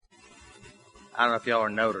I don't know if y'all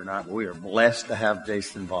know it or not, but we are blessed to have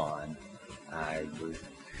Jason Vaughn. I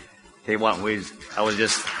tell you what, I was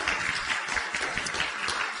just,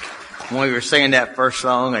 when we were singing that first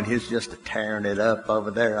song and he's just tearing it up over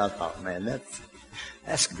there, I thought, man,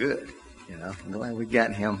 that's good. You know, I'm glad we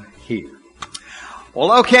got him here.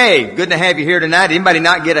 Well, okay, good to have you here tonight. Anybody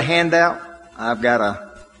not get a handout? I've got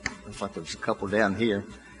looks like there's a couple down here.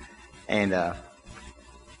 And,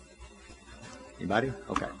 anybody?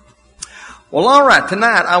 Okay. Well, all right.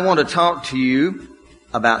 Tonight I want to talk to you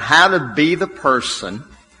about how to be the person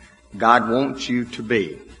God wants you to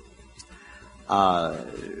be.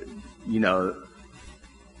 You know,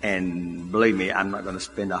 and believe me, I'm not going to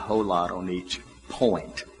spend a whole lot on each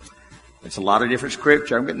point. It's a lot of different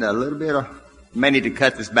scripture. I'm getting a little bit may need to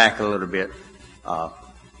cut this back a little bit.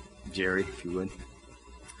 Jerry, if you would.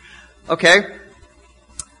 Okay.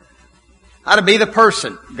 How to be the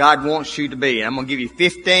person God wants you to be. I'm going to give you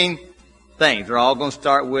 15 things. They're all going to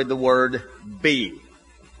start with the word be.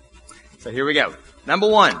 So here we go. Number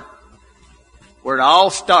 1, where it all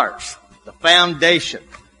starts, the foundation.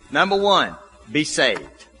 Number 1, be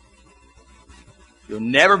saved. You'll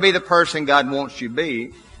never be the person God wants you to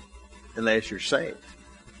be unless you're saved.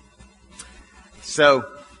 So,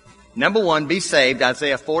 number 1, be saved.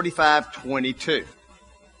 Isaiah 45:22.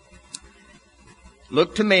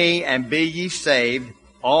 Look to me and be ye saved,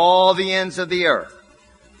 all the ends of the earth.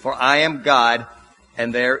 For I am God,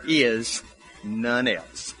 and there is none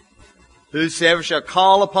else. Whosoever shall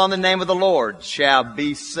call upon the name of the Lord shall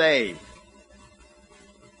be saved.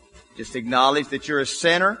 Just acknowledge that you're a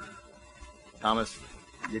sinner. Thomas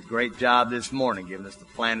did a great job this morning giving us the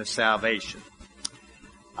plan of salvation.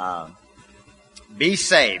 Be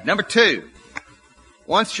saved. Number 2,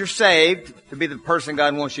 once you're saved, to be the person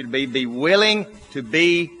God wants you to be willing to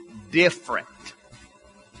be different.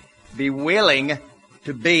 Be willing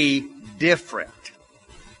to be different.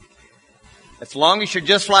 As long as you're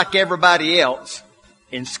just like everybody else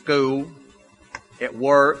in school, at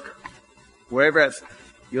work, wherever else,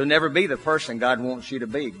 you'll never be the person God wants you to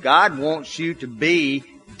be. God wants you to be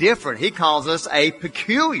different. He calls us a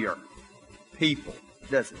peculiar people,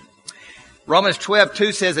 doesn't he? Romans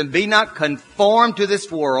 12:2 says, and be not conformed to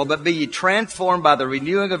this world, but be ye transformed by the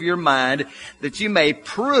renewing of your mind, that you may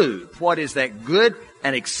prove what is that good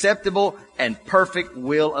and acceptable and perfect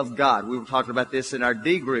will of God. We were talking about this in our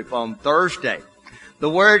D group on Thursday. The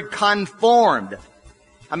word conformed.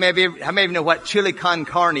 How many of you know what chili con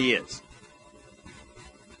carne is?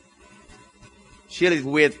 Chili's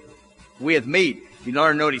with meat. If you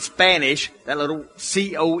learn to know it in Spanish, that little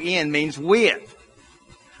C-O-N means with.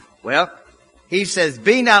 Well, he says,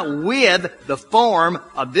 be not with the form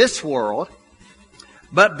of this world,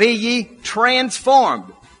 but be ye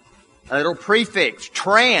transformed. A little prefix,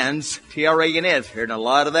 trans, T-R-A-N-S. Hearing a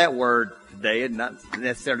lot of that word today, and not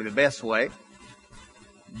necessarily the best way.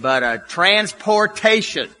 But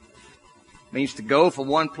transportation means to go from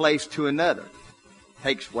one place to another.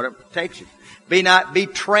 Takes whatever it takes you. Be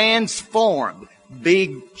transformed.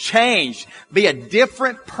 Be changed. Be a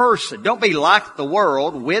different person. Don't be like the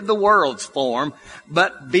world, with the world's form,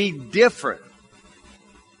 but be different.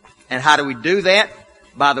 And how do we do that?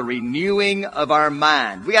 By the renewing of our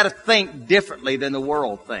mind. We got to think differently than the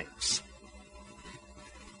world thinks.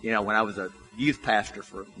 You know, when I was a youth pastor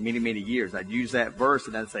for many, many years, I'd use that verse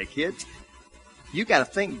and I'd say, kids, you got to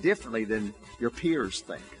think differently than your peers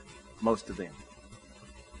think. Most of them.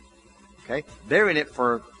 Okay? They're in it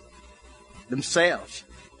for themselves.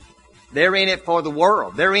 They're in it for the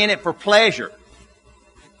world. They're in it for pleasure.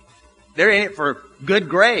 They're in it for good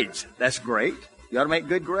grades. That's great. You ought to make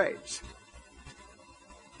good grades.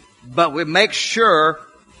 But we make sure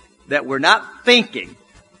that we're not thinking,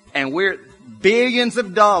 and billions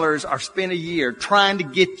of dollars are spent a year trying to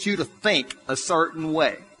get you to think a certain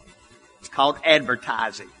way. It's called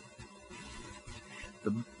advertising.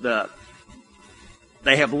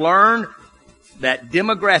 They have learned that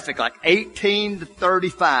demographic, like 18 to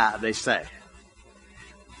 35, they say.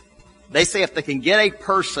 They say if they can get a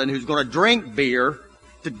person who's going to drink beer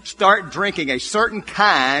to start drinking a certain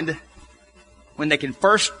kind when they can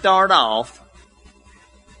first start off,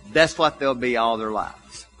 that's what they'll be all their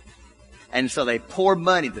lives. And so they pour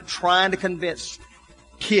money to trying to convince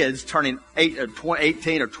kids turning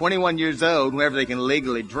 18 or 21 years old, whenever they can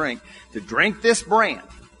legally drink, to drink this brand.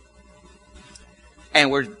 And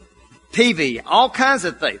we're TV, all kinds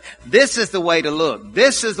of things. This is the way to look.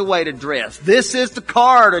 This is the way to dress. This is the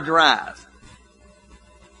car to drive.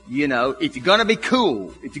 You know, if you're going to be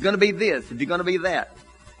cool, if you're going to be this, if you're going to be that.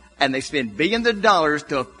 And they spend billions of dollars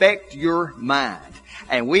to affect your mind.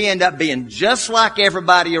 And we end up being just like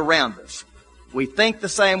everybody around us. We think the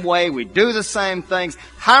same way. We do the same things.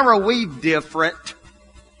 How are we different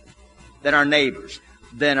than our neighbors,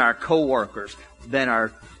 than our co-workers, than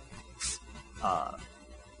our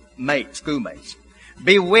schoolmates?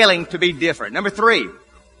 Be willing to be different. Number 3,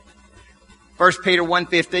 1 Peter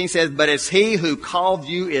 1:15 says, but as he who called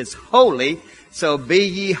you is holy, so be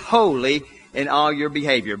ye holy in all your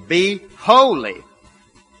behavior. Be holy.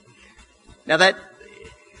 Now that,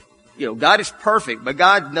 God is perfect, but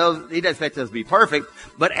God knows He doesn't expect us to be perfect.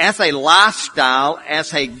 But as a lifestyle,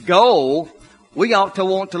 as a goal, we ought to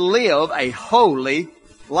want to live a holy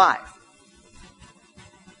life.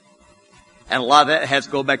 And a lot of that has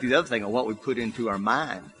to go back to the other thing of what we put into our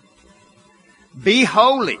mind. Be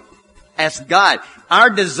holy as God. Our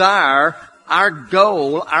desire, our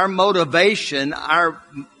goal, our motivation,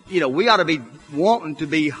 we ought to be wanting to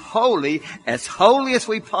be holy as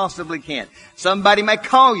we possibly can. Somebody may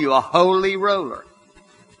call you a holy roller.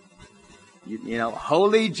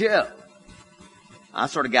 Holy Joe. I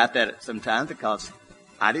sort of got that sometimes because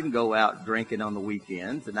I didn't go out drinking on the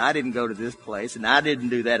weekends, and I didn't go to this place, and I didn't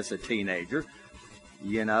do that as a teenager.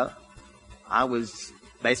 I was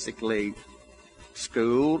basically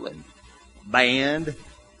school and band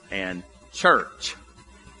and church.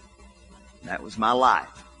 That was my life,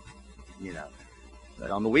 But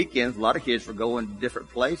on the weekends, a lot of kids were going to different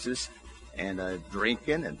places and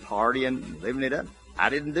drinking and partying and living it up. I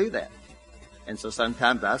didn't do that. And so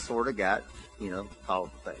sometimes I sort of got,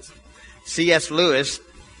 called face. C.S. Lewis,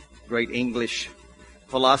 great English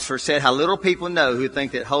philosopher, said how little people know who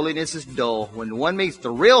think that holiness is dull. When one meets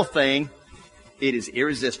the real thing, it is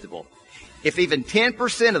irresistible. If even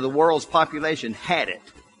 10% of the world's population had it,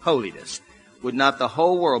 holiness, would not the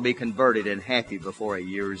whole world be converted and happy before a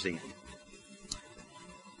year's end?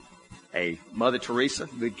 A Mother Teresa,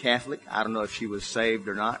 good Catholic. I don't know if she was saved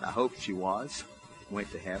or not. I hope she was.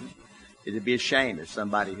 Went to heaven. It'd be a shame if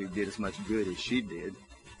somebody who did as much good as she did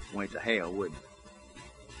went to hell, wouldn't it?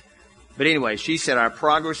 But anyway, she said our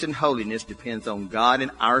progress in holiness depends on God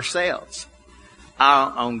and ourselves,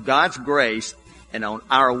 on God's grace, and on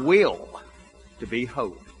our will to be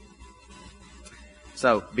holy.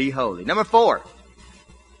 So, be holy. Number 4,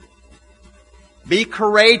 be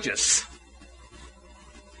courageous.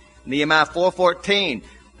 Nehemiah 4:14,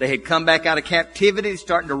 they had come back out of captivity,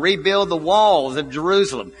 starting to rebuild the walls of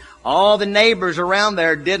Jerusalem. All the neighbors around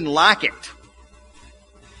there didn't like it.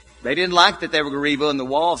 They didn't like that they were rebuilding the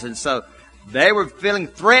walls, and so they were feeling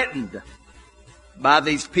threatened by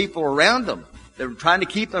these people around them. They were trying to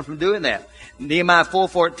keep them from doing that. Nehemiah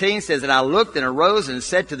 4:14 says, and I looked and arose and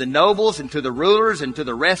said to the nobles and to the rulers and to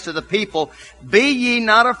the rest of the people, be ye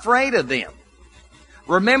not afraid of them.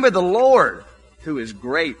 Remember the Lord, who is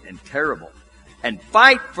great and terrible, and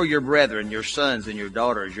fight for your brethren, your sons and your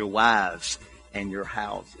daughters, your wives and your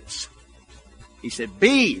houses. He said,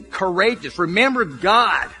 be courageous. Remember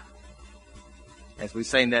God. As we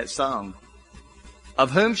sang that song,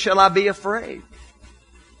 of whom shall I be afraid?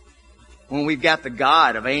 When we've got the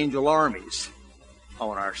God of angel armies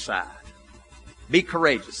on our side. Be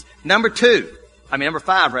courageous. Number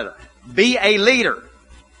 5 rather. Be a leader.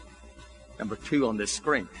 Number 2 on this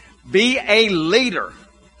screen. Be a leader.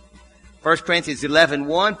 1 Corinthians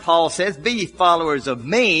 11:1, Paul says, be ye followers of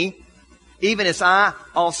me, even as I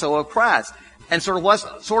also of Christ. And what's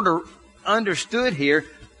understood here,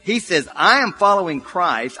 he says, I am following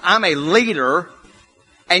Christ. I'm a leader.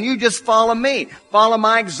 And you just follow me. Follow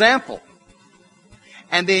my example.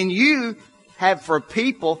 And then you have for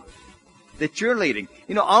people that you're leading.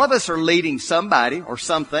 All of us are leading somebody or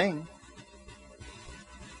something.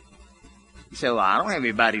 You say, well, I don't have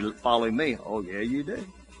anybody following me. Oh, yeah, you do.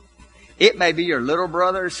 It may be your little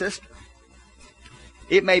brother or sister.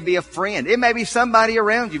 It may be a friend. It may be somebody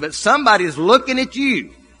around you, but somebody is looking at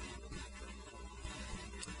you.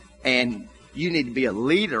 And you need to be a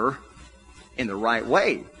leader in the right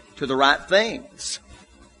way, to the right things.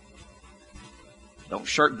 Don't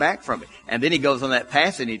shirk back from it. And then he goes on that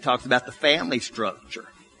passage and he talks about the family structure.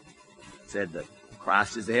 He said that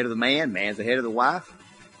Christ is the head of the man, man's the head of the wife.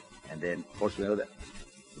 And then, of course, we know that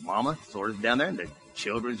the mama sort of down there and the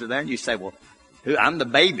children's are there. And you say, well, I'm the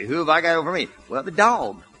baby. Who have I got over me? Well, the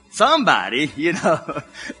dog. Somebody,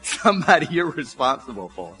 somebody you're responsible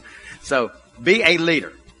for. So, be a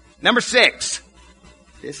leader. Number 6.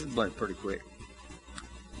 This is pretty quick.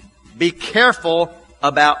 Be careful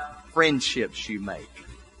about friendships you make.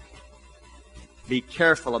 Be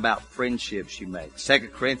careful about friendships you make.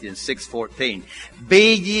 2 Corinthians 6:14.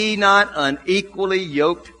 Be ye not unequally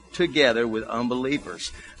yoked together with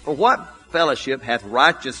unbelievers. For what fellowship hath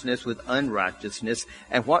righteousness with unrighteousness,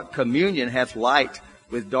 and what communion hath light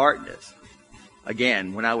with darkness?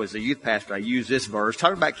 Again, when I was a youth pastor, I used this verse,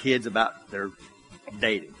 talking about kids about their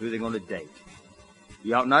dating, who they're going to date.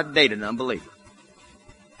 You ought not date an unbeliever.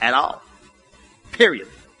 At all. Period.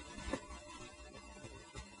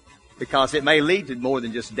 Because it may lead to more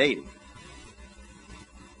than just dating.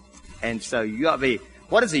 And so you ought to be,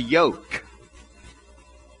 what is a yoke?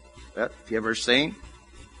 Well, have you ever seen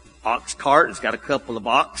ox cart? It's got a couple of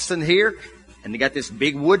oxen here, and they got this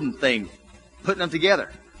big wooden thing putting them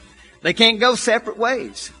together. They can't go separate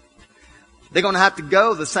ways. They're going to have to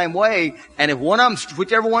go the same way, and if one of them,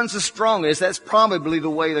 whichever one's the strongest, that's probably the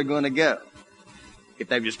way they're going to go. If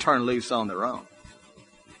they've just turned loose on their own.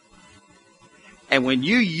 And when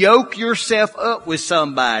you yoke yourself up with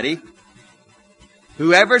somebody,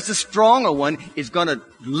 whoever's the stronger one is going to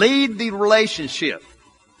lead the relationship.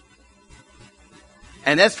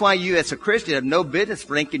 And that's why you as a Christian have no business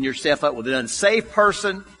linking yourself up with an unsafe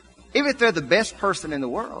person, even if they're the best person in the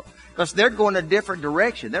world. Because they're going a different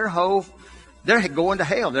direction. They're going to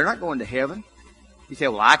hell. They're not going to heaven. You say,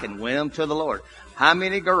 well, I can win them to the Lord. How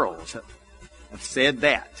many girls have said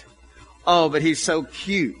that? Oh, but he's so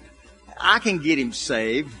cute. I can get him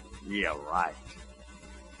saved. Yeah, right.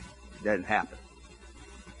 Doesn't happen.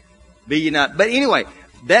 Be you not. But anyway,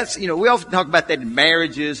 that's, we often talk about that in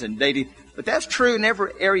marriages and dating, but that's true in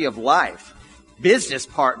every area of life. Business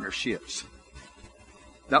partnerships.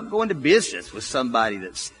 Don't go into business with somebody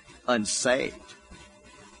that's unsaved.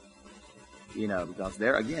 Because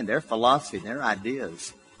their philosophy, their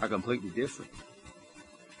ideas are completely different.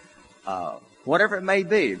 Whatever it may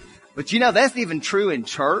be. But that's even true in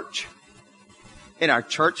church, in our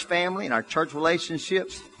church family, in our church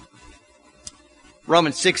relationships.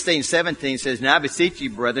 Romans 16:17 says, Now I beseech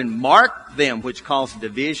you, brethren, mark them which cause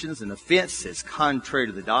divisions and offenses contrary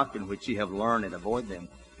to the doctrine which ye have learned, and avoid them.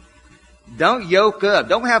 Don't yoke up.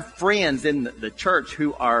 Don't have friends in the church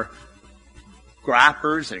who are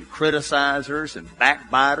gripers and criticizers and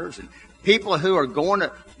backbiters and people who are going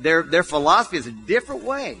to, their philosophy is a different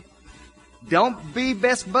way. Don't be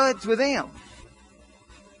best buds with them.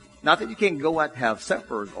 Not that you can't go out to have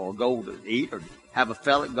supper or go to eat or have a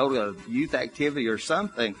fellow go to a youth activity or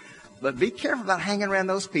something, but be careful about hanging around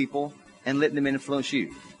those people and letting them influence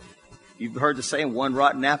you. You've heard the saying, one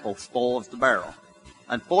rotten apple spoils the barrel.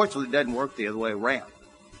 Unfortunately, it doesn't work the other way around.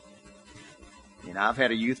 I've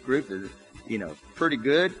had a youth group that, pretty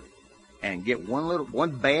good, and get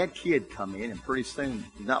one bad kid come in, and pretty soon,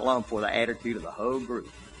 not long before the attitude of the whole group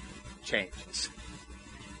changes.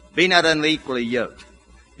 Be not unequally yoked.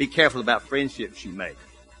 Be careful about friendships you make.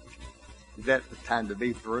 Is that the time to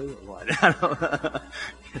be through or what? I don't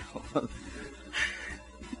know.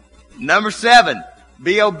 Number 7,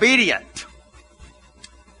 be obedient.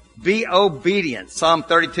 Be obedient. Psalm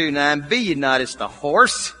 32:9. Be ye not as the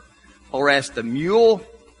horse or as the mule,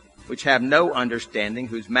 which have no understanding,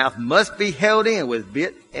 whose mouth must be held in with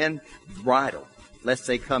bit and bridle, lest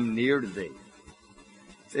they come near to thee.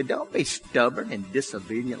 So don't be stubborn and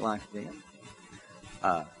disobedient like them.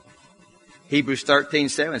 Hebrews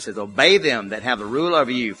 13:7 says, Obey them that have the rule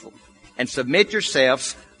over you, and submit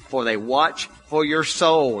yourselves, for they watch for your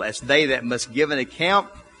soul, as they that must give an account,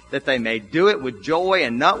 that they may do it with joy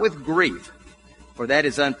and not with grief, for that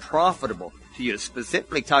is unprofitable to you.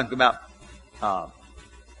 Specifically talking about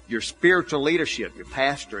your spiritual leadership, your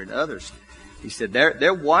pastor and others. He said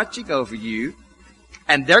they're watching over you,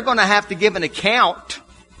 and they're going to have to give an account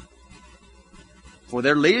for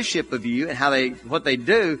their leadership of you and what they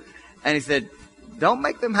do. And he said, don't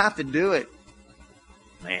make them have to do it,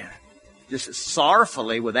 man, just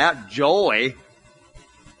sorrowfully, without joy,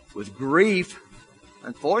 with grief.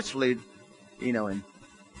 Unfortunately, in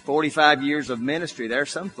 45 years of ministry, there are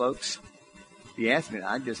some folks, if you ask me,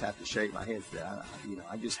 I just have to shake my head.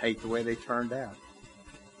 I just hate the way they turned out.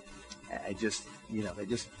 They're just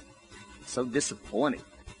so disappointing,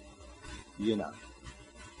 It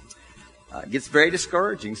gets very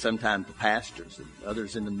discouraging sometimes to pastors and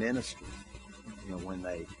others in the ministry, when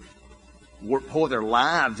they pour their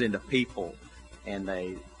lives into people and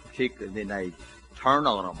then they turn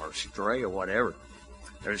on them or stray or whatever.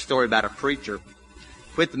 There's a story about a preacher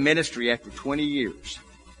quit the ministry after 20 years.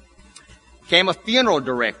 Became a funeral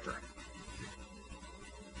director.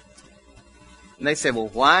 And they said, well,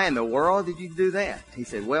 why in the world did you do that? He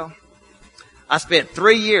said, well, I spent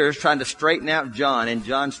 3 years trying to straighten out John, and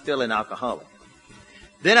John's still an alcoholic.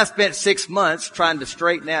 Then I spent 6 months trying to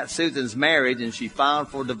straighten out Susan's marriage, and she filed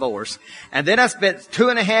for divorce. And then I spent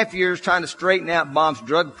 2.5 years trying to straighten out Bob's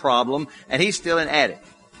drug problem, and he's still an addict.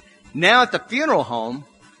 Now at the funeral home,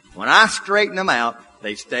 when I straighten them out,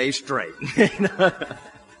 they stay straight.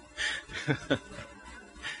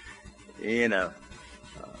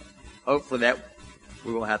 Hopefully that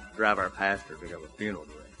We won't have to drive our pastor to have a funeral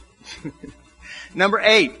today. Number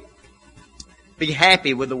 8, be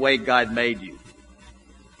happy with the way God made you.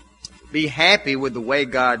 Be happy with the way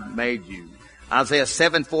God made you. Isaiah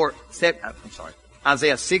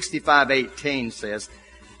 65:18 says,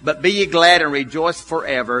 but be ye glad and rejoice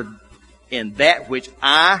forever in that which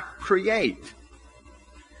I create.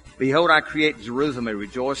 Behold, I create Jerusalem a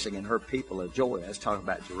rejoicing and her people a joy. That's talking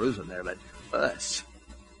about Jerusalem there, but us.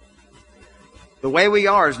 The way we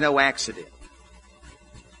are is no accident.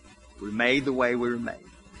 We're made the way we were made.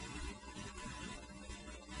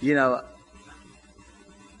 You know,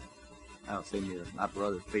 I don't see him here. My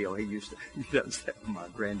brother Phil, he used to get upset with my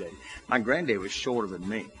granddaddy. My granddaddy was shorter than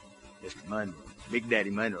me. Mr. Monroe. Big Daddy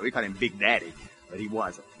Monroe. We called him Big Daddy, but he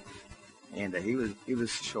wasn't. And he was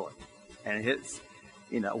short. And his,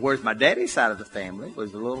 whereas my daddy's side of the family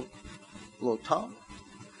was a little tall.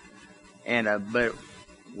 And, but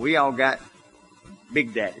we all got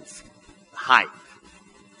Big Daddy's height.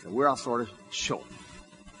 So we're all sort of short.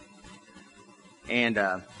 And,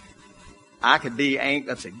 I could be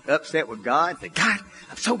upset with God. Say, God,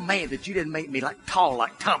 I'm so mad that you didn't make me tall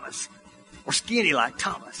like Thomas or skinny like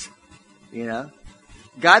Thomas.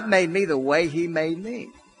 God made me the way He made me.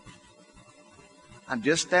 I'm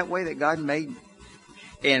just that way that God made me.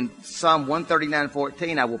 In Psalm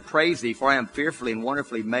 139:14, I will praise Thee, for I am fearfully and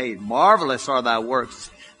wonderfully made. Marvelous are Thy works,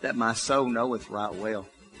 that my soul knoweth right well.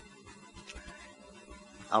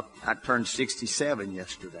 I turned 67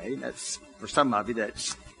 yesterday. That's, for some of you,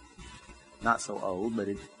 that's not so old, but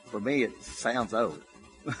for me, it sounds old.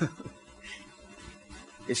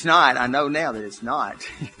 It's not. I know now that it's not.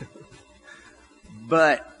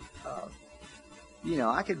 But,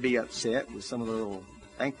 I could be upset with some of the little,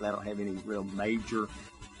 thankfully I don't have any real major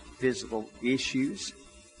physical issues.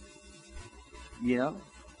 I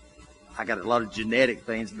got a lot of genetic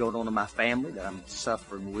things going on in my family that I'm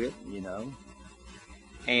suffering with,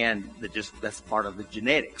 and that's part of the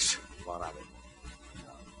genetics, a lot of it.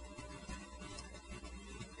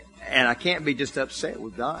 And I can't be just upset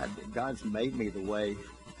with God. God's made me the way,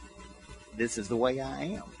 this is the way I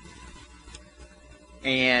am.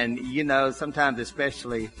 And, sometimes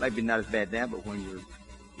especially, maybe not as bad now, but when you're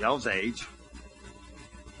y'all's age,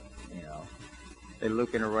 they're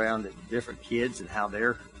looking around at different kids and how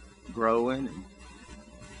they're growing and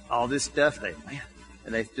all this stuff. And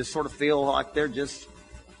they just sort of feel like they're just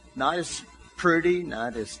not as pretty,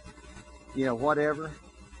 not as, whatever.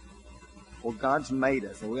 Well, God's made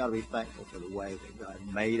us, and we ought to be thankful for the way that God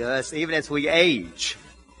made us, even as we age.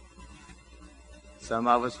 Some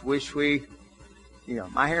of us wish my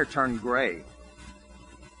hair turned gray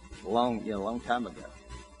a long time ago.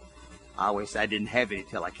 I always say I didn't have any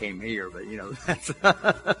till I came here, but that's.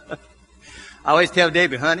 I always tell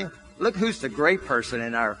Debbie, honey, look who's the gray person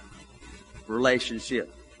in our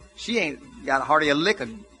relationship. She ain't got hardly a lick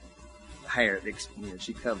of hair.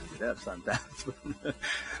 She covers it up sometimes,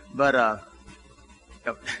 but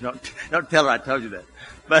don't tell her I told you that.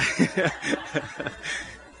 But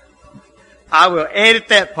I will edit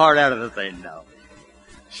that part out of the thing. No,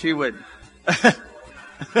 she wouldn't.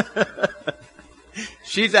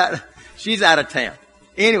 She's out of town.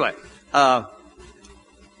 Anyway, so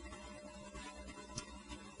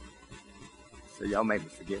y'all made me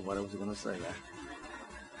forget what I was going to say there.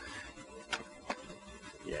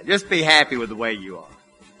 Yeah, just be happy with the way you are.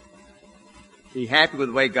 Be happy with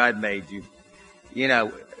the way God made you.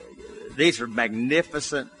 These are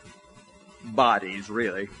magnificent bodies,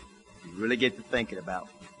 really. You really get to thinking about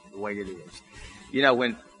the way it is.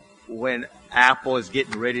 When Apple is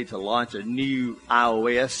getting ready to launch a new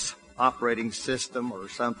iOS operating system or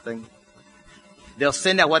something, they'll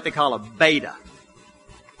send out what they call a beta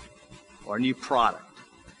or a new product.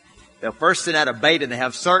 They'll first send out a beta, and they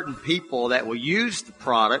have certain people that will use the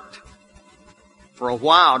product for a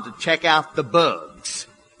while to check out the bugs,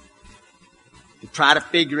 to try to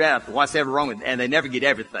figure out what's ever wrong with it. And they never get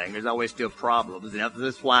everything. There's always still problems. And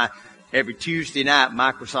that's why every Tuesday night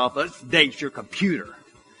Microsoft updates your computer.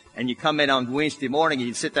 And you come in on Wednesday morning and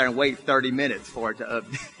you sit there and wait 30 minutes for it to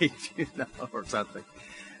update, or something.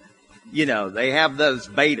 They have those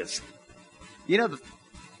betas.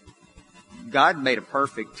 God made a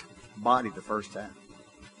perfect body the first time.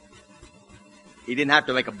 He didn't have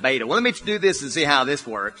to make a beta. Well, let me do this and see how this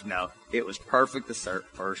works. No, it was perfect the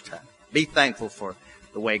first time. Be thankful for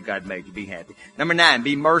the way God made you. Be happy. Number 9,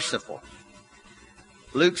 be merciful.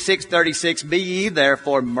 Luke 6:36, be ye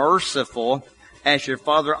therefore merciful, as your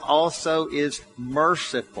Father also is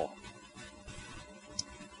merciful.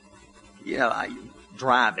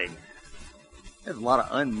 Driving. There's a lot of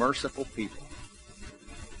unmerciful people.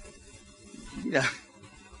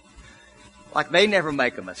 Like they never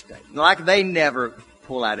make a mistake. Like they never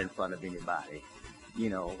pull out in front of anybody.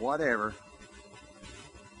 Whatever.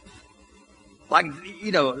 Like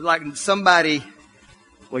somebody,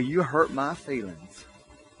 well, you hurt my feelings.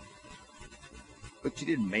 But you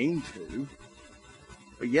didn't mean to.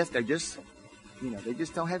 But yes, they just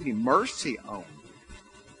don't have any mercy on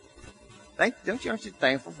you. Aren't you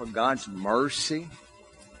thankful for God's mercy?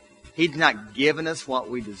 He's not given us what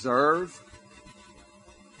we deserve.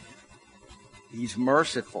 He's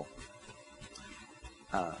merciful.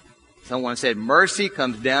 Someone said, mercy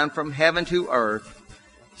comes down from heaven to earth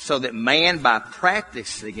so that man, by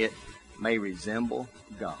practicing it, may resemble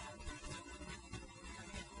God.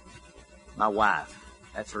 My wife,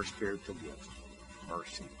 that's her spiritual gift.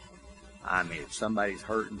 Mercy. I mean, if somebody's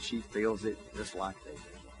hurting, she feels it just like they do.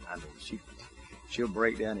 I mean, she'll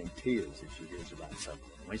break down in tears if she hears about something.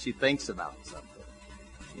 When she thinks about something.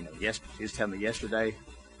 She was telling me yesterday,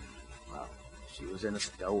 she was in a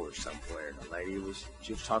store somewhere, and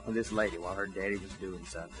she was talking to this lady while her daddy was doing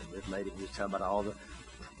something. This lady was talking about all the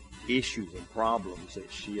issues and problems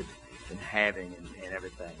that she had been having and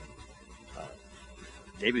everything.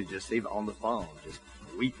 David was just even on the phone, just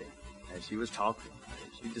weeping as she was talking about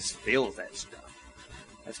it. She just feels that stuff.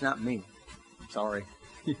 That's not me. I'm sorry.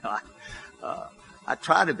 I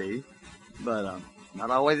try to be, but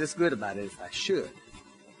not always as good about it as I should.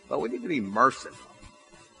 But we need to be merciful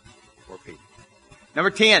for people.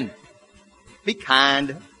 Number 10, be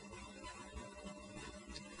kind.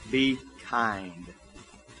 Be kind.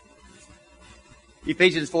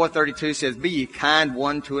 Ephesians 4:32 says, be ye kind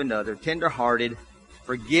one to another, tender-hearted,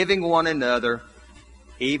 forgiving one another,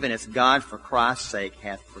 even as God for Christ's sake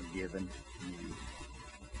hath forgiven you.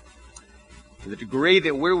 To the degree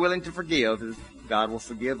that we're willing to forgive, God will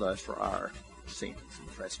forgive us for our sins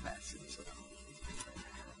and trespasses.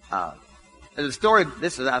 There's a story,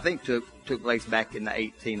 I think took place back in the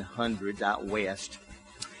 1800s out west.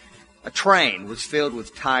 A train was filled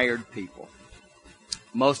with tired people.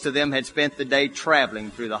 Most of them had spent the day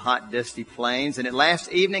traveling through the hot, dusty plains, and at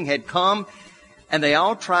last evening had come, and they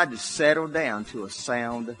all tried to settle down to a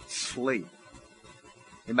sound sleep.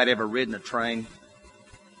 Anybody ever ridden a train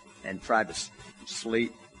and tried to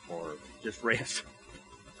sleep or just rest?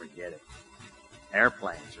 Forget it.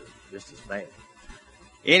 Airplanes are just as bad.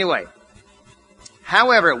 Anyway,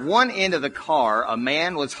 however, at one end of the car, a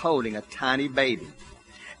man was holding a tiny baby.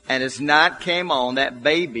 And as night came on, that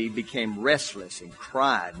baby became restless and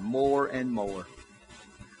cried more and more.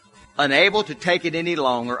 Unable to take it any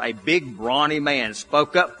longer, a big, brawny man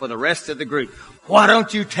spoke up for the rest of the group. Why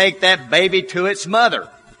don't you take that baby to its mother?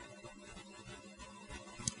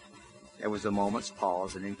 There was a moment's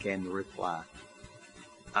pause, and then came the reply.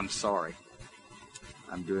 I'm sorry.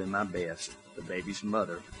 I'm doing my best. The baby's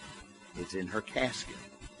mother is in her casket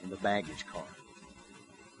in the baggage car.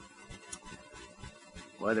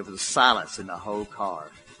 Well, there was a silence in the whole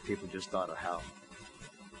car. People just thought of how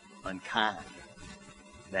unkind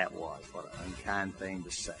that was. What an unkind thing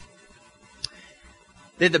to say.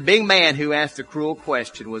 Then the big man who asked the cruel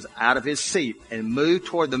question was out of his seat and moved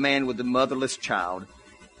toward the man with the motherless child.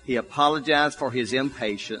 He apologized for his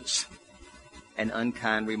impatience and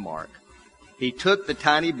unkind remark. He took the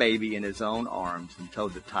tiny baby in his own arms and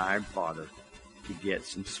told the tired father to get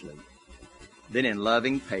some sleep. Then in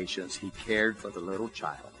loving patience, he cared for the little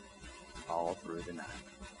child all through the night.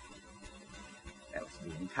 That was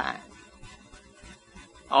being kind.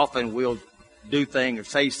 Often we'll do things or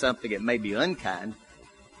say something that may be unkind,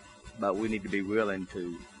 but we need to be willing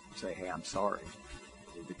to say, hey, I'm sorry.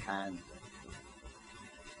 Do the kind thing.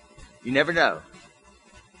 You never know.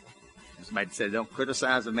 Somebody said, don't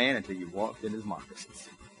criticize a man until you've walked in his moccasins.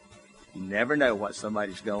 You never know what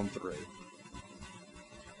somebody's going through.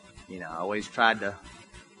 I always tried to,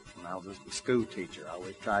 when I was a school teacher, I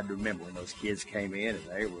always tried to remember when those kids came in and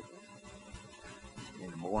they were, in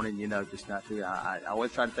the morning, just not too, I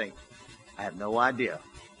always try to think, I have no idea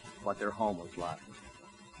what their home was like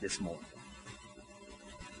this morning.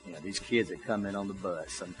 These kids that come in on the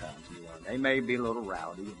bus sometimes, they may be a little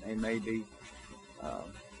rowdy, and they may be,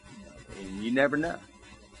 and you never know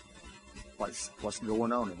what's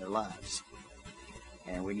going on in their lives.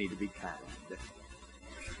 And we need to be kind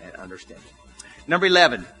and understanding. Number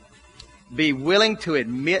 11, be willing to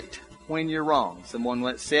admit when you're wrong. Someone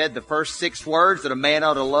once said the first 6 words that a man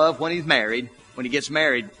ought to love when he's married, when he gets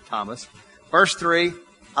married, Thomas. First 3,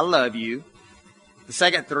 I love you. The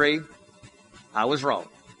second 3, I was wrong.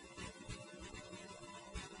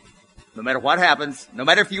 No matter what happens, no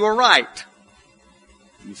matter if you were right,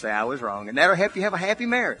 you say I was wrong, and that'll help you have a happy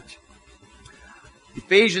marriage.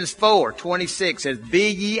 Ephesians 4:26 says, be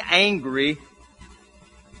ye angry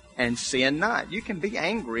and sin not. You can be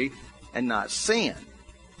angry and not sin.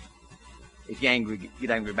 If you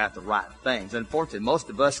get angry about the right things. Unfortunately, most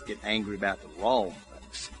of us get angry about the wrong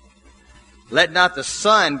things. Let not the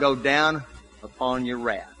sun go down upon your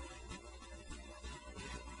wrath.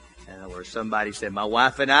 In other words, somebody said, my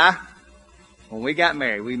wife and I, when we got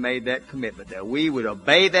married, we made that commitment that we would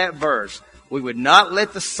obey that verse. We would not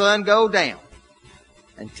let the sun go down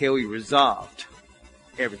until we resolved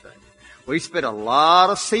everything. We spent a lot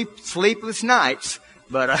of sleepless nights,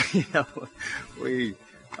 but, we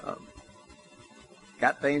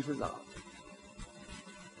got things resolved.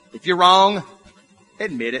 If you're wrong,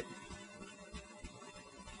 admit it.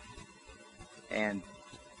 And,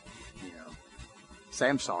 say,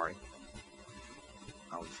 I'm sorry.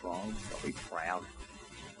 I was wrong. Don't be proud.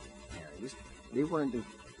 Just be willing to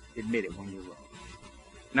admit it when you're wrong.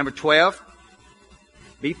 Number 12,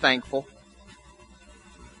 be thankful.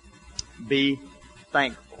 Be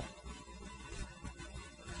thankful.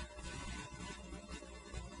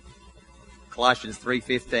 Colossians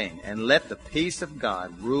 3:15, and let the peace of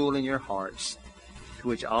God rule in your hearts, to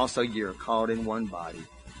which also you are called in one body,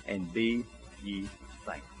 and be ye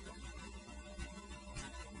thankful.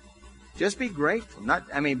 Just be grateful.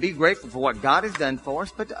 Be grateful for what God has done for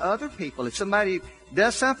us, but to other people. If somebody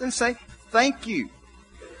does something, say, thank you.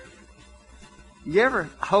 You ever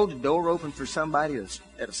hold the door open for somebody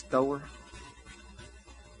at a store?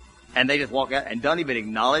 And they just walk out and don't even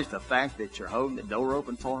acknowledge the fact that you're holding the door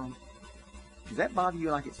open for them? Does that bother you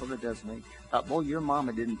like it sort of does me? Boy, your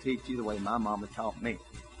mama didn't teach you the way my mama taught me.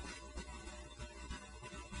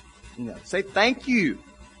 Say thank you.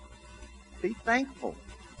 Be thankful.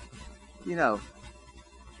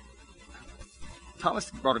 Thomas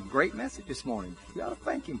brought a great message this morning. You ought to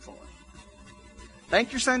thank him for it.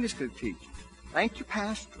 Thank your Sunday school teacher. Thank your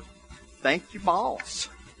pastor. Thank your boss.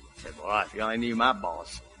 I said, well, if you only knew my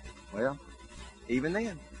boss. Well, even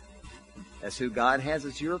then, that's who God has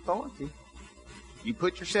as your authority. You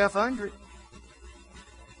put yourself under it.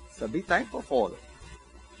 So be thankful for it.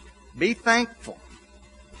 Be thankful.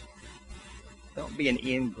 Don't be an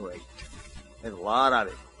ingrate. There's a lot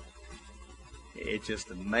of it. It's just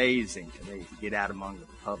amazing to me to get out among the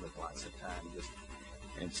public lots of times, just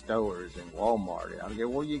in stores and Walmart. I don't care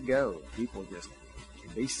where you go. People just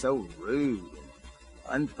can be so rude and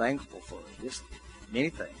unthankful for just many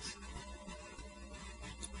things.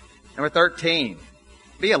 Number 13,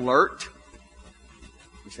 be alert.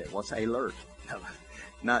 You say, what's alert?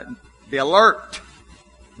 Not be alert,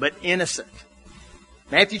 but innocent.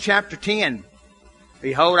 Matthew chapter 10.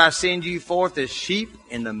 Behold, I send you forth as sheep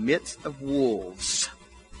in the midst of wolves.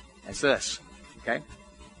 That's us. Okay?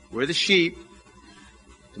 We're the sheep.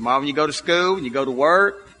 Tomorrow when you go to school, when you go to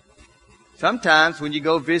work, sometimes when you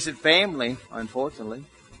go visit family, unfortunately,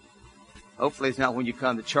 hopefully it's not when you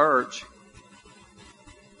come to church.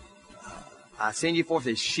 I send you forth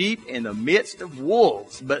as sheep in the midst of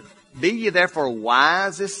wolves. But be ye therefore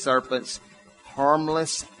wise as serpents,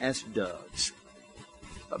 harmless as doves.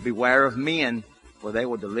 But beware of men, for they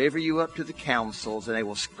will deliver you up to the councils, and they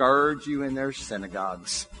will scourge you in their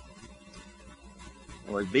synagogues.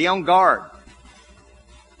 Lord, be on guard.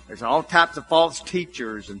 There's all types of false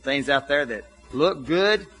teachers and things out there that look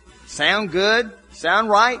good, sound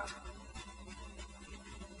right,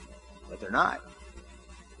 but they're not.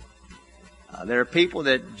 There are people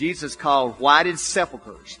that Jesus called whited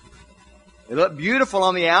sepulchres. They look beautiful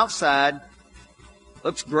on the outside,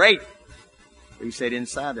 looks great, but he said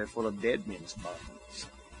inside they're full of dead men's bodies.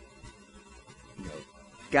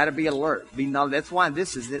 Got to be alert. That's why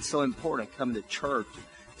it's so important coming to church,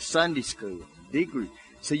 Sunday school, D group,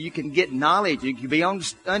 so you can get knowledge. You can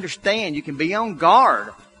understand. You can be on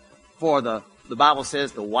guard for the Bible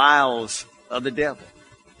says the wiles of the devil,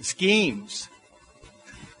 the schemes.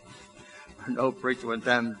 An old preacher one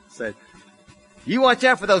time said, "You watch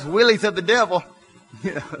out for those willies of the devil."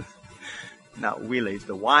 Not willies,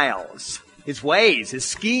 the wiles, his ways, his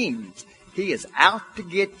schemes. He is out to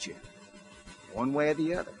get you, one way or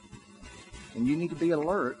the other. And you need to be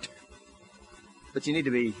alert, but you need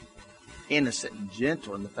to be innocent and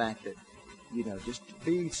gentle in the fact that, just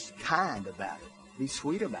be kind about it, be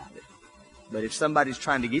sweet about it. But if somebody's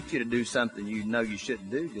trying to get you to do something you shouldn't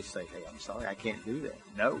do, just say, "Hey, I'm sorry, I can't do that."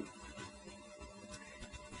 No.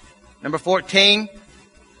 Number 14,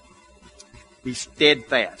 be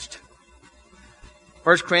steadfast.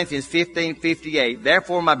 1 Corinthians 15:58.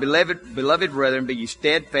 Therefore, my beloved brethren, be ye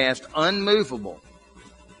steadfast, unmovable,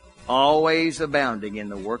 always abounding in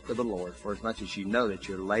the work of the Lord, for as much as you know that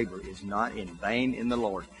your labor is not in vain in the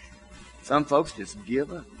Lord. Some folks just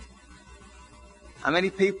give up. How many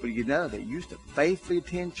people that used to faithfully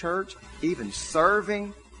attend church, even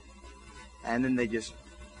serving and then they just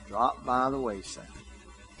drop by the wayside.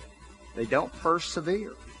 They don't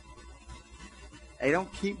persevere. They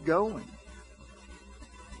don't keep going.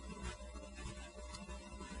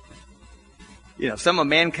 You know, some of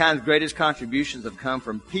mankind's greatest contributions have come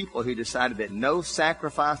from people who decided that no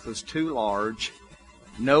sacrifice was too large,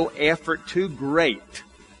 no effort too great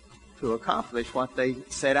to accomplish what they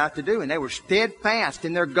set out to do. And they were steadfast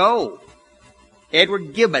in their goal.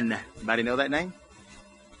 Edward Gibbon, anybody know that name?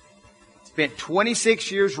 Spent 26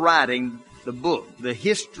 years writing the book, The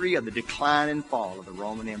History of the Decline and Fall of the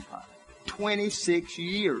Roman Empire. 26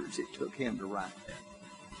 years it took him to write that.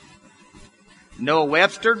 Noah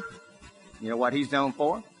Webster, you know what he's known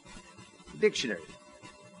for? Dictionary.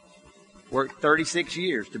 Worked 36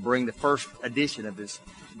 years to bring the first edition of this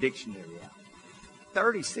dictionary out.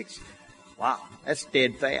 36. Wow, that's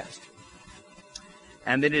steadfast.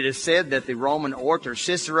 And then it is said that the Roman orator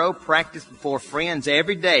Cicero practiced before friends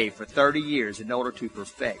every day for 30 years in order to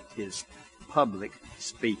perfect his public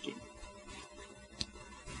speaking.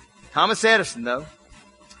 Thomas Edison, though,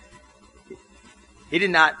 he did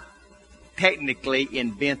not technically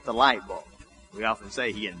invent the light bulb. We often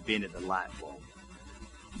say he invented the light bulb.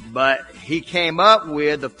 But he came up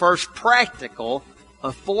with the first practical,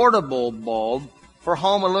 affordable bulb for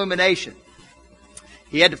home illumination.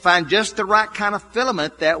 He had to find just the right kind of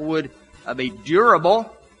filament that would be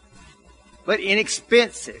durable, but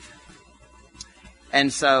inexpensive.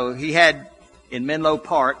 And so he had, in Menlo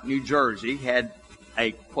Park, New Jersey, had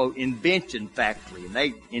a, quote, invention factory. And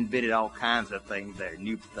they invented all kinds of things there,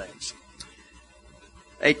 new things.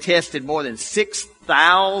 They tested more than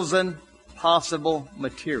 6,000 possible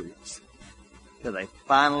materials till they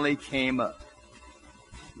finally came up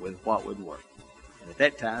with what would work. And at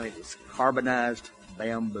that time, it was carbonized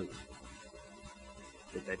bamboo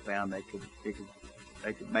that they found they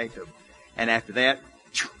could make them. And after that,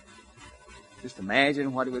 just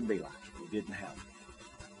imagine what it would be like if we didn't have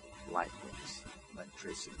light bulbs,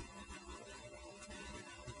 electricity.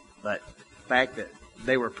 But the fact that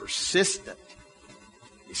they were persistent,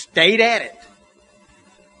 they stayed at it,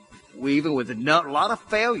 even with a lot of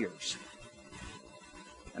failures.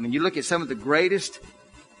 I mean, you look at some of the greatest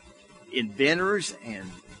inventors and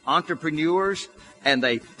entrepreneurs, and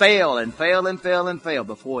they fail and fail and fail and fail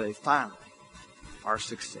before they finally are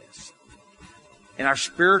success. In our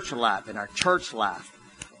spiritual life, in our church life,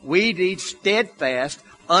 we need steadfast,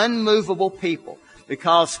 unmovable people,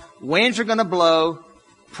 because winds are going to blow,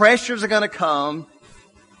 pressures are going to come,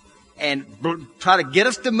 and try to get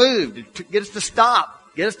us to move, to get us to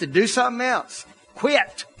stop, get us to do something else,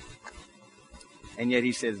 quit. And yet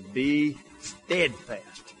he says, be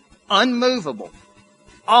steadfast, unmovable,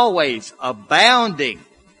 always abounding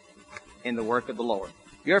in the work of the Lord.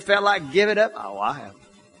 You ever felt like giving up? Oh, I have.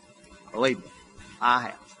 Believe me, I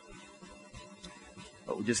have.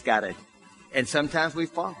 But we just got to, and sometimes we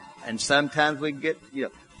fall, and sometimes we get, you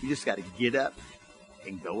just got to get up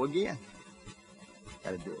and go again.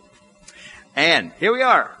 Got to do it. And here we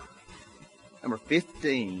are, number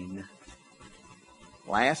 15.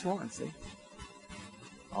 Last one, see?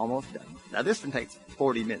 Almost done. Now this one takes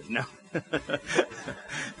 40 minutes. No.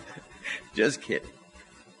 Just kidding.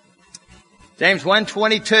 James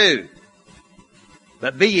 1:22.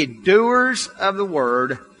 But be ye doers of the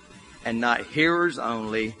word, and not hearers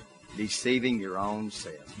only, deceiving your own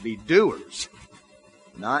selves. Be doers,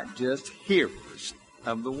 not just hearers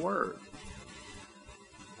of the word.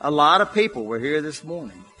 A lot of people were here this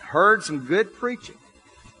morning, heard some good preaching.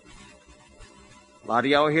 A lot of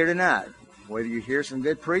y'all are here tonight. Whether you hear some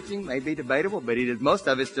good preaching may be debatable, but most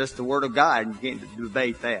of it's just the Word of God, and you can't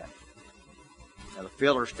debate that. Now, the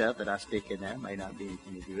filler stuff that I stick in there may not be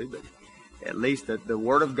any good, but at least the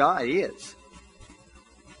Word of God is.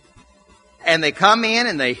 And they come in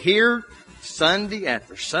and they hear Sunday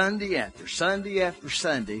after Sunday after Sunday after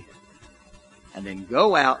Sunday, and then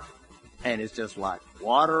go out, and it's just like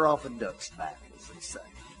water off a duck's back, as they say.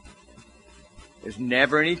 There's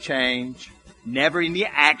never any change, never any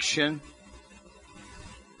action.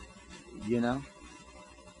 You know,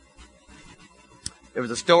 there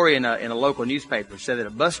was a story in a local newspaper said that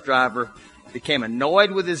a bus driver became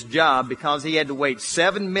annoyed with his job because he had to wait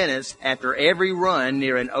 7 minutes after every run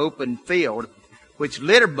near an open field, which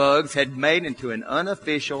litter bugs had made into an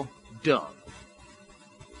unofficial dump.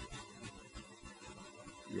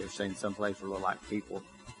 You ever seen someplace where like people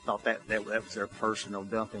thought that was their personal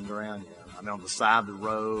dumping ground? Yeah. I mean, on the side of the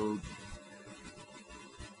road,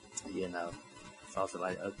 it's also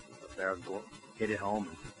like there, hit it home,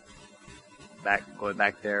 and going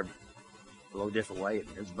back there a little different way.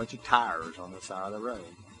 There's a bunch of tires on the side of the road.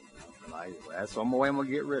 Like, well, that's one way I'm gonna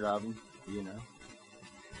get rid of them.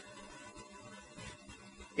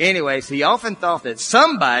 Anyways, he often thought that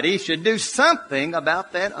somebody should do something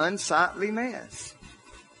about that unsightly mess.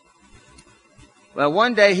 Well,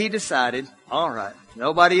 one day he decided, all right,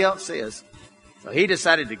 nobody else is. So he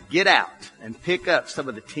decided to get out and pick up some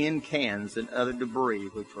of the tin cans and other debris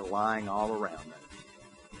which were lying all around him.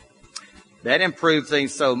 That improved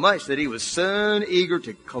things so much that he was soon eager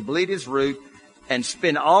to complete his route and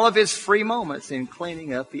spend all of his free moments in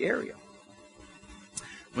cleaning up the area.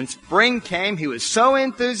 When spring came, he was so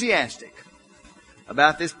enthusiastic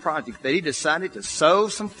about this project that he decided to sow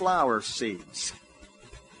some flower seeds.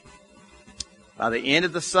 By the end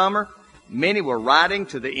of the summer, many were riding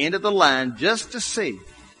to the end of the line just to see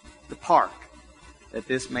the park that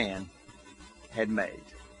this man had made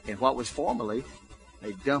in what was formerly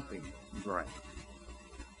a dumping ground.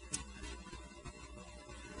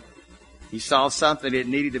 He saw something that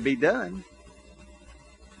needed to be done,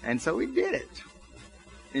 and so he did it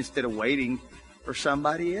instead of waiting for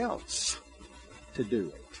somebody else to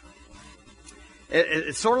do it.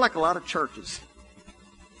 It's sort of like a lot of churches.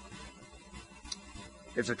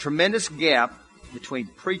 There's a tremendous gap between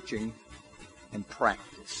preaching and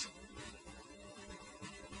practice.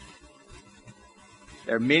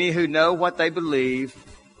 There are many who know what they believe,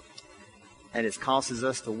 and it causes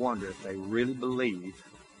us to wonder if they really believe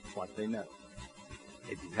what they know.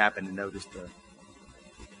 If you happen to notice the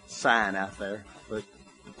sign out there, I put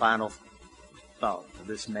the final thought of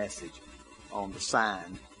this message on the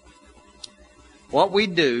sign. What we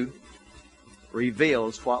do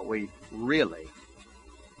reveals what we really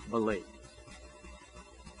believe.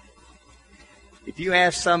 If you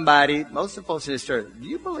ask somebody, most of the folks in this church, do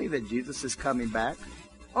you believe that Jesus is coming back?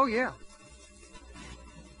 Oh, yeah.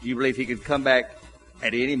 Do you believe he could come back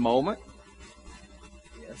at any moment?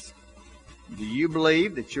 Yes. Do you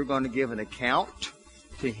believe that you're going to give an account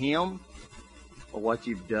to him for what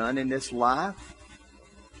you've done in this life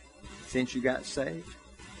since you got saved?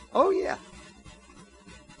 Oh, yeah.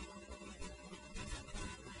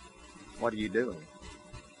 What are you doing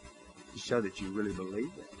to show that you really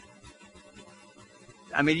believe it?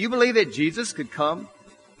 I mean, you believe that Jesus could come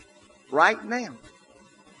right now?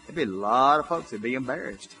 There'd be a lot of folks that'd be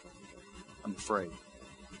embarrassed, I'm afraid.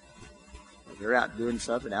 They're out doing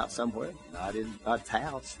something out somewhere, not in God's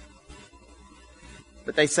house.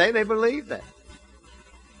 But they say they believe that.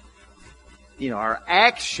 You know, our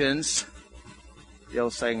actions, the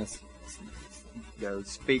old saying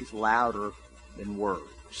speaks louder than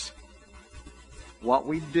words. What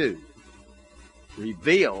we do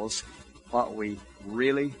reveals what we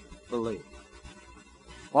really believe.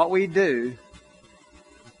 What we do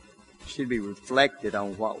should be reflected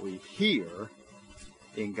on what we hear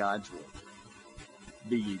in God's Word.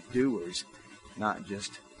 Be ye doers, not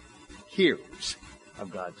just hearers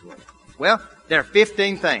of God's Word. Well, there are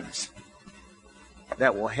 15 things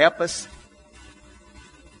that will help us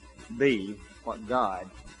be what God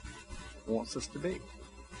wants us to be.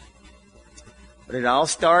 But it all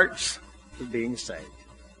starts with being saved.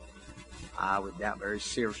 I would doubt very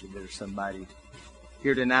seriously there's somebody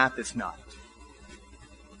here tonight that's not.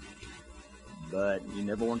 But you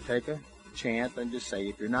never want to take a chance and just say,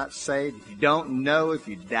 if you're not saved, if you don't know if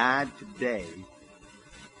you died today,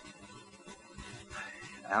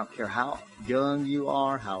 I don't care how young you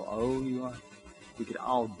are, how old you are, we could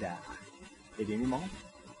all die at any moment.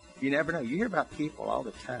 You never know. You hear about people all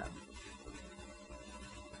the time.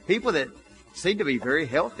 People that seem to be very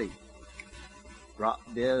healthy drop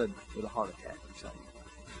dead with a heart attack or something.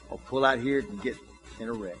 Or pull out here and get in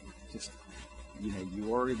a wreck. Just, you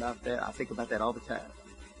worry about that. I think about that all the time.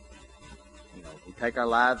 We take our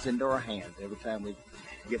lives into our hands every time we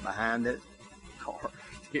get behind that car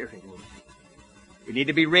steering wheel. We need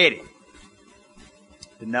to be ready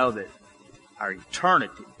to know that our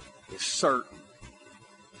eternity is certain.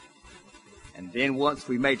 And then once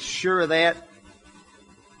we made sure of that,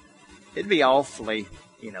 it'd be awfully,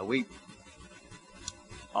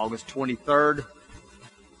 August 23rd,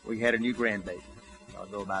 we had a new grandbaby. I'll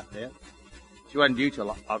know about that. She wasn't due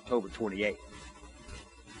till October 28th.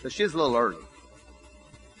 So she's a little early.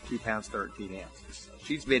 2 pounds, 13 ounces.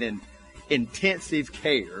 She's been in intensive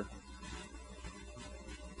care,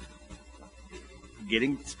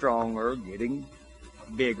 getting stronger, getting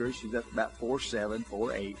bigger. She's up about 4'7",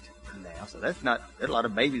 4'8" now. So there's a lot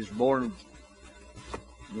of babies born,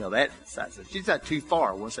 that size. So she's not too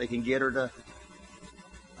far once they can get her to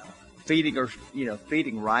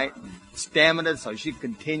feeding right and stamina, so she can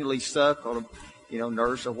continually suck or,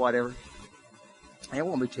 nurse or whatever. It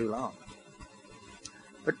won't be too long.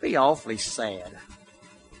 But it'd be awfully sad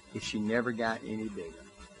if she never got any bigger.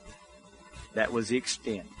 That was the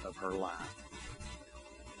extent of her life.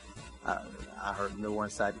 I heard on the one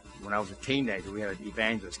side, when I was a teenager, we had an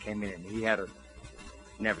evangelist came in, and he had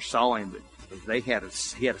never saw him, but he had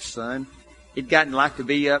a son. He'd gotten like to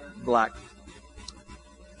be up, like,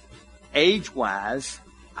 age-wise,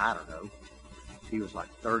 I don't know, he was like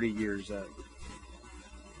 30 years old.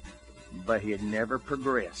 But he had never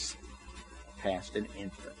progressed past an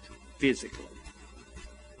infant, physically.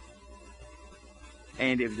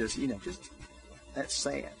 And it was just, that's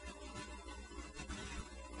sad.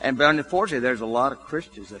 But unfortunately, there's a lot of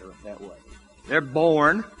Christians that are that way. They're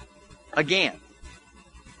born again.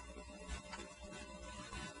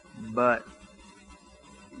 But,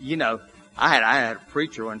 I had a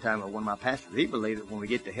preacher one time, one of my pastors, he believed that when we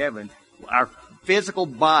get to heaven, our physical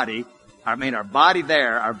body, our body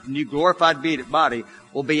there, our new glorified body,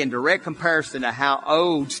 will be in direct comparison to how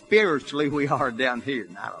old spiritually we are down here.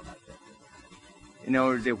 And I don't like that. In other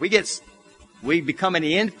words, if we become an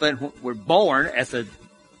infant, we're born as a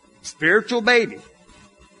spiritual baby.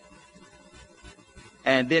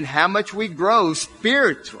 And then how much we grow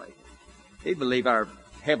spiritually. They believe our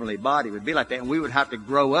heavenly body would be like that, and we would have to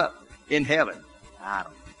grow up in heaven. I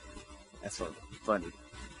don't know. That's sort of funny.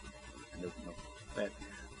 I don't know that.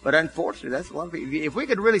 But unfortunately, that's a lot of people. If we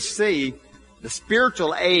could really see the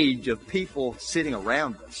spiritual age of people sitting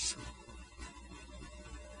around us.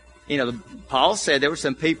 Paul said there were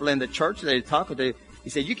some people in the church that he talked to. He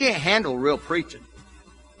said, you can't handle real preaching.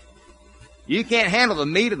 You can't handle the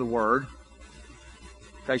meat of the word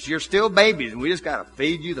because you're still babies, and we just got to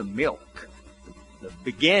feed you the milk. The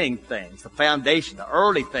beginning things, the foundation, the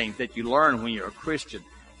early things that you learn when you're a Christian,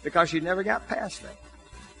 because you never got past that.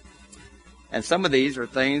 And some of these are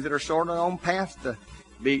things that are sort of on past to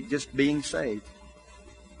just being saved.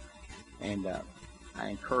 And I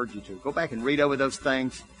encourage you to go back and read over those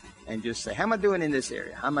things and just say, how am I doing in this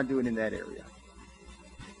area? How am I doing in that area?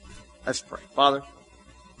 Let's pray. Father,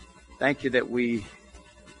 thank you that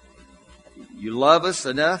you love us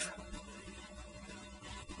enough,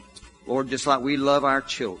 Lord, just like we love our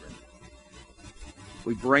children.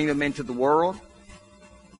 We bring them into the world.